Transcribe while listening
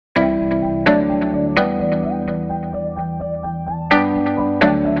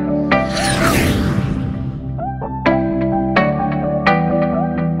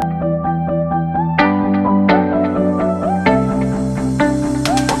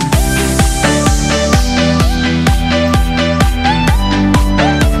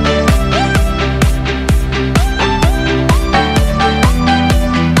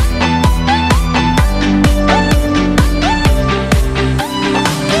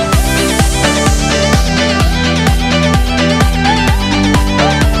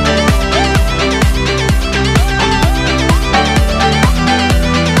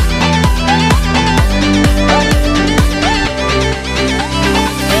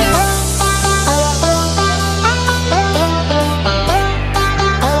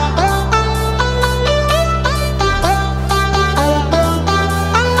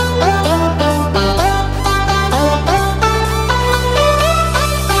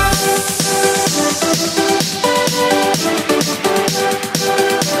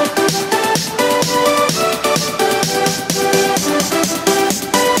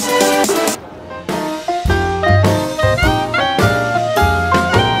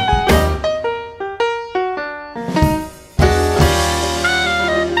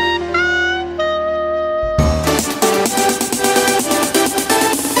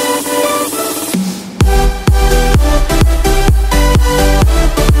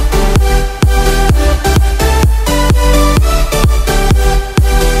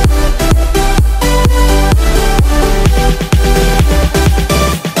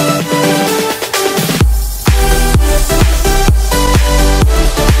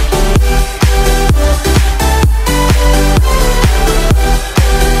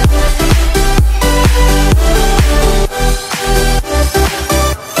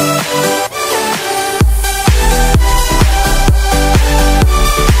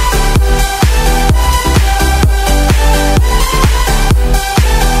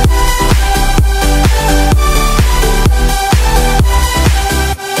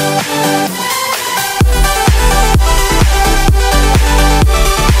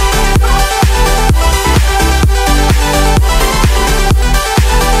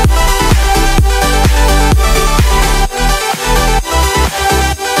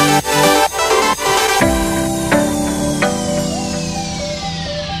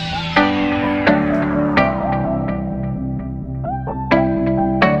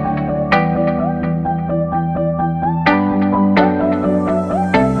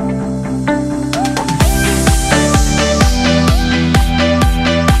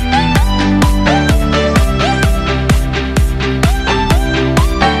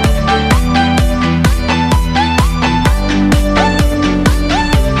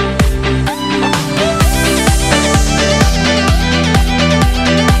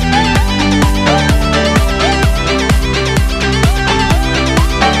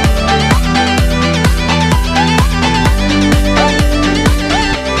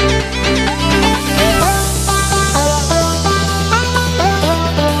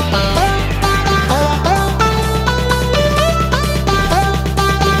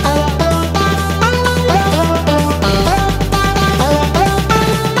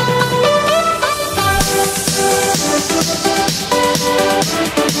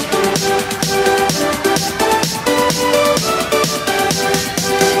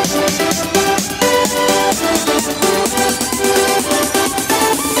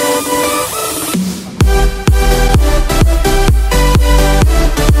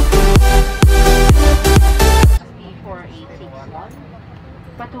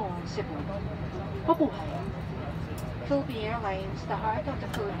Airlines, the heart of the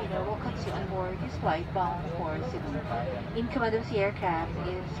Filipino, welcomes you on board this flight bound for Cebu. In command of the aircraft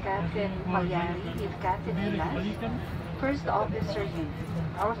is Captain Palyari with Captain Ilas, First Officer Yu.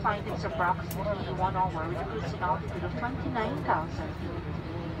 Our flight is approximately 1 hour with a cruising altitude of 29,000 feet.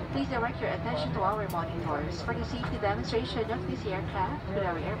 Please direct your attention to our monitors for the safety demonstration of this aircraft with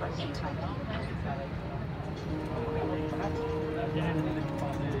our Airbus A320.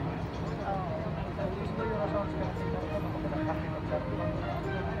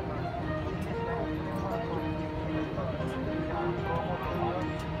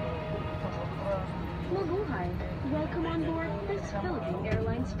 Mabuhay! Welcome on board this Philippine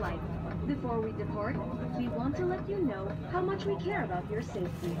Airlines flight. Before we depart, we want to let you know how much we care about your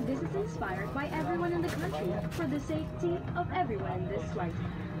safety. This is inspired by everyone in the country for the safety of everyone in this flight.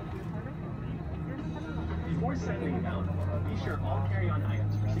 Before settling down, be sure all carry-on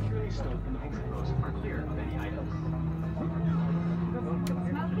items are securely stowed in the overflows are clear of any items.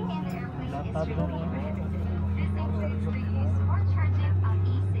 Smoking in the airplane is strictly prohibited. This includes the use or charging of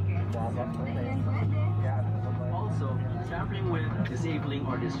e-cigarettes. Also, tampering with, disabling,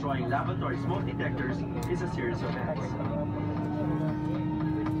 or destroying laboratory smoke detectors is a serious offense.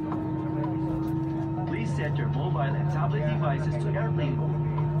 Please set your mobile and tablet devices to airplane mode.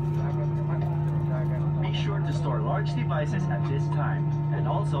 Be sure to store large devices at this time. And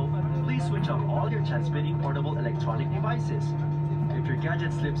also, please switch off all your transmitting portable electronic devices. If your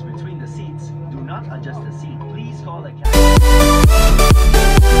gadget slips between the seats, do not adjust the seat. Please call a